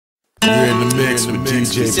You're in the mix with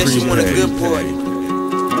DJPREPAID. She said she want a good boy.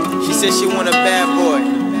 She said she want a bad boy.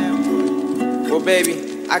 Well,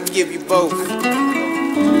 baby, I can give you both.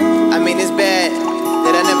 I mean, it's bad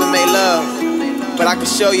that I never made love, but I can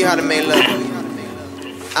show you how to make love.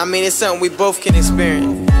 I mean, it's something we both can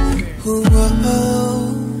experience.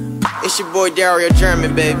 It's your boy Dario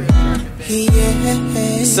German, baby.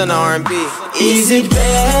 Son of R&B. Is it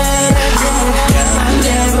bad? I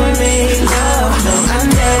never made love, no, I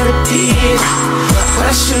never did. But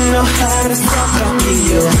I should know how to fuck. I'll be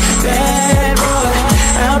your bad boy,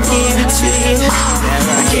 I'll give it to you.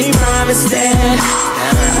 I can't promise that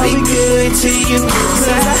I'll be good to you, cause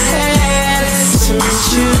I had some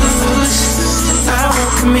issues. I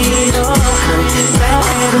won't commit no crime, not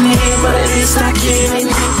having it, but at least I can't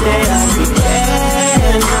admit that I'll be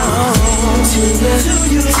bad, no. To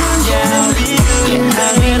you, yeah, I'll be good,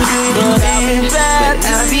 I'll be good, but I'll be bad,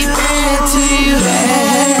 I'll be bad to you,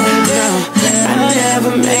 no. I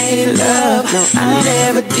never made love, no, I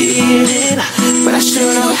never did it, but I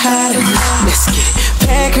sure know how to. Let's get it.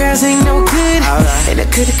 Bad girls ain't no good, and the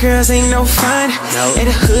good girls ain't no fun, and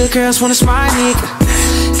the hood girls want a smart nigga.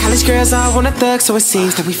 College girls all want a thug, so it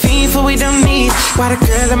seems that we fiend for we don't need. Why the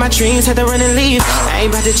girl in my dreams had to run and leave? I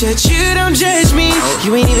ain't about to judge you, don't judge me.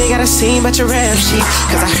 You ain't even got a scene but your rap sheet,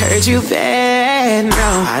 cause I heard you bad,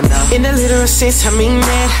 no. In the literal sense, I mean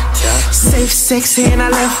that. Safe, sexy, and I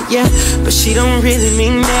love you, but she don't really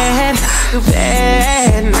mean that. You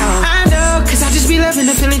bad, no. I know, cause I just be loving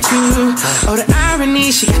the feeling too. Oh, the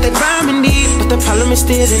irony, she got that bomb in deep, but the problem is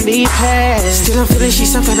still in the past. Still I'm feeling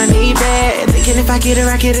she's something I need bad. Thinking if I get her,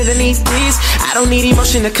 I get it underneath this. I don't need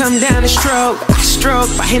emotion to come down and stroke. I stroke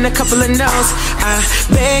by hitting a couple of notes. I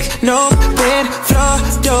beg, no bed, floor,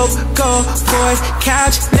 dope, go for it.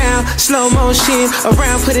 Couch now, slow motion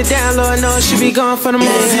around, put it down, Lord knows she be gone for the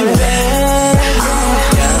morning. I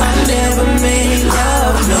never made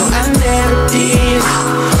love, no, I never did,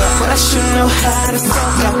 but I sure know how to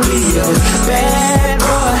fuck. I'll be your bad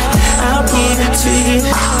boy, I'll give it to you.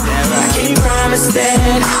 I can't promise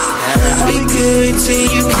that I'll be good to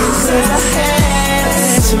you, cause I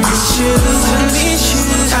had some issues.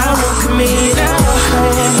 I won't commit no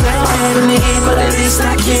crime, not having it, but at least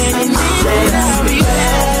I can admit that I'll be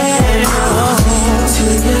bad to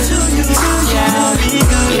you. Yeah, I'll be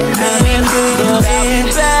good, I'll be good, but I'll be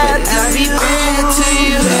bad, I'll be bad to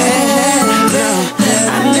you. No,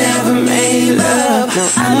 I never made love, no,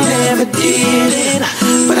 I never did it,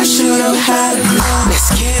 but I sure know how to.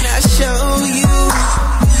 Can I show you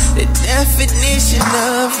the definition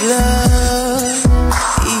of love?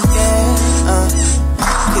 Yeah,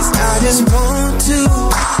 cause I just want to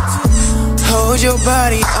hold your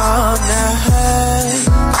body all night.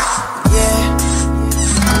 Yeah,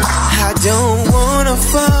 I don't wanna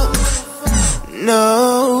fuck,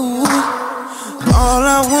 no. All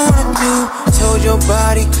I wanna do is hold your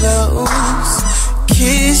body close,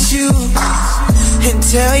 kiss you, and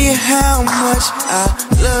tell you how much I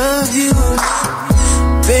love you.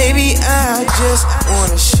 Baby, I just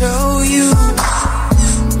wanna show you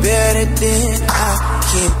better than I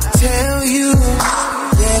can tell you.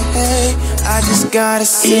 Yeah, I just gotta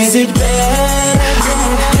say. Is it bad?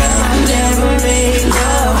 I never made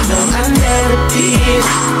love, no, I never did,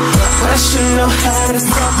 but I sure know how to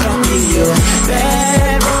fuck. I'll be your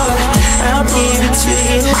bad boy, I'll give it to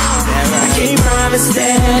you. I can't promise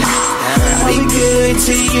that I'll be good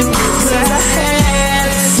to you, cause I had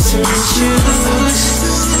some issues.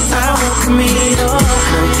 I won't commit no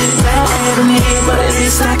crime, not having it, but at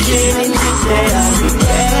least I can admit that I'll be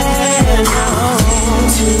bad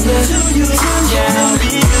to you. Yeah, I'll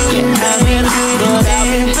be good, I'll be good, but I'll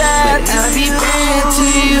be bad, I'll be bad to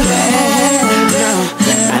you. No,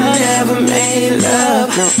 I never made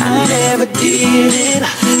love, no, I never did it,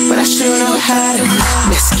 but I sure know how to.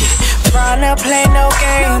 Let's get it. Tryna play no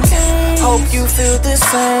games, hope you feel the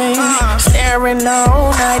same. Staring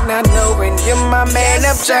all night, not knowing you're my main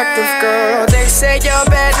objective, girl. They say you're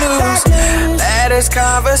bad news, that is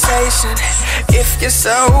conversation. If you're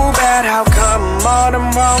so bad, how come all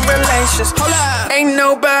them wrong relations? Ain't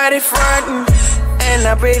nobody frontin', and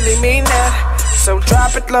I really mean that. So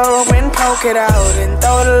drop it low and poke it out and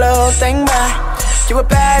throw the little thing back. You a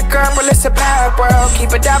bad girl, but it's a bad world.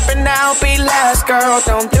 Keep it up and I'll be last, girl.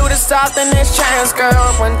 Don't do the soft in this chance,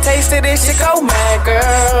 girl. One taste of this, you go mad,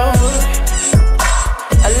 girl.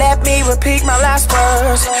 Let me repeat my last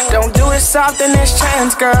words. Don't do it soft in this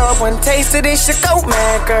chance, girl. One taste of this, you go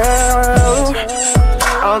mad, girl.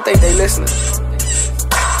 I don't think they listening.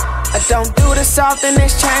 I don't do the soft in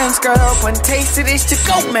this chance, girl. One taste of this, you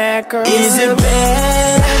go mad, girl. Is it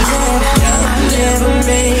bad? I never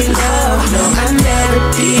made love, no, I never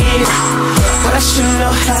did,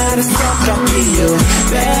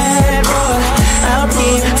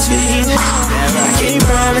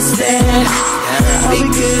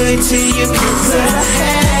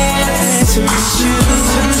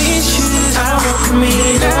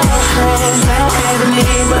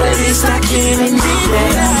 least I can admit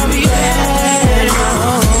that I'll be bad.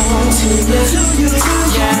 To you,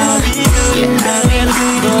 yeah, I'll be good. Yeah, I'll be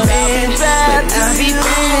bad, but I'll be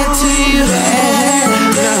bad to you.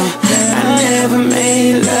 No, I never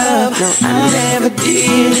made love, no, I never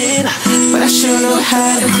did it, but I sure know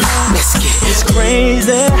how to. Let's get it. It's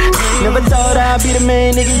crazy. Never thought I'd be the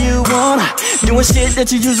main nigga you want. Doing shit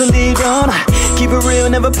that you usually don't. Keep it real,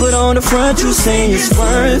 never put on the front. You say it's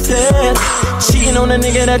worth it. Cheating on a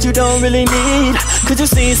nigga that you don't really need. Could you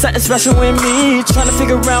see something special in me? Trying to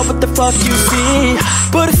figure out what the fuck you see.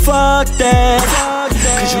 But fuck that,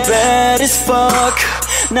 cause you bad as fuck.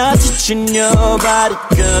 Not touching your body,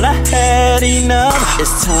 girl, I had enough.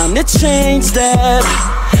 It's time to change that.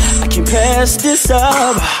 I can't pass this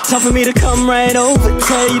up. Time for me to come right over.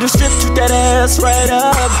 Tell you to strip that ass right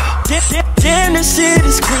up. Damn, this shit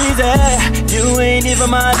is crazy. You ain't even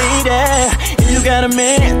my lady. And you got a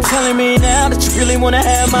man telling me now that you really wanna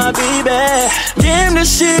have my baby. Damn,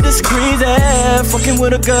 this shit is crazy. Fucking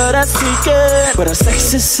with a girl that's secret, but her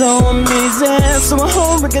sex is so amazing. So a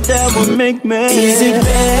whole record that would make me. Is it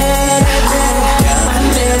bad? I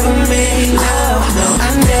never made love, no, I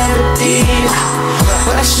never did,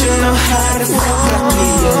 but I sure know how to fuck. I'll be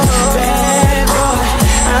a bad boy,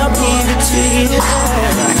 I'll give it to you.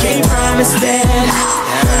 I can't promise that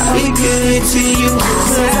I'll be good to you,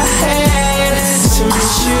 cause I had some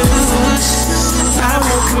issues I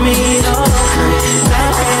won't commit on.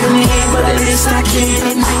 Not having it, but at least I can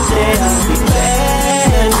admit that I'll be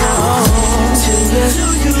bad. No, to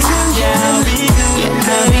you, yeah, I'll be good. Yeah,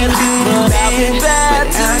 I'll be good, but I'll be bad.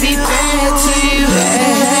 I'll be bad to you.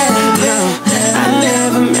 No, I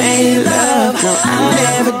never made love, no, I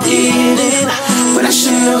never did it, but I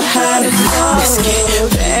should know how to love. Let's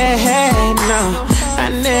get bad. No, I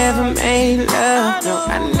never made love, no,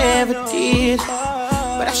 I never did,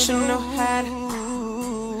 but I should know how to.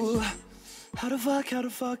 How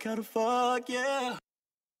the fuck, yeah.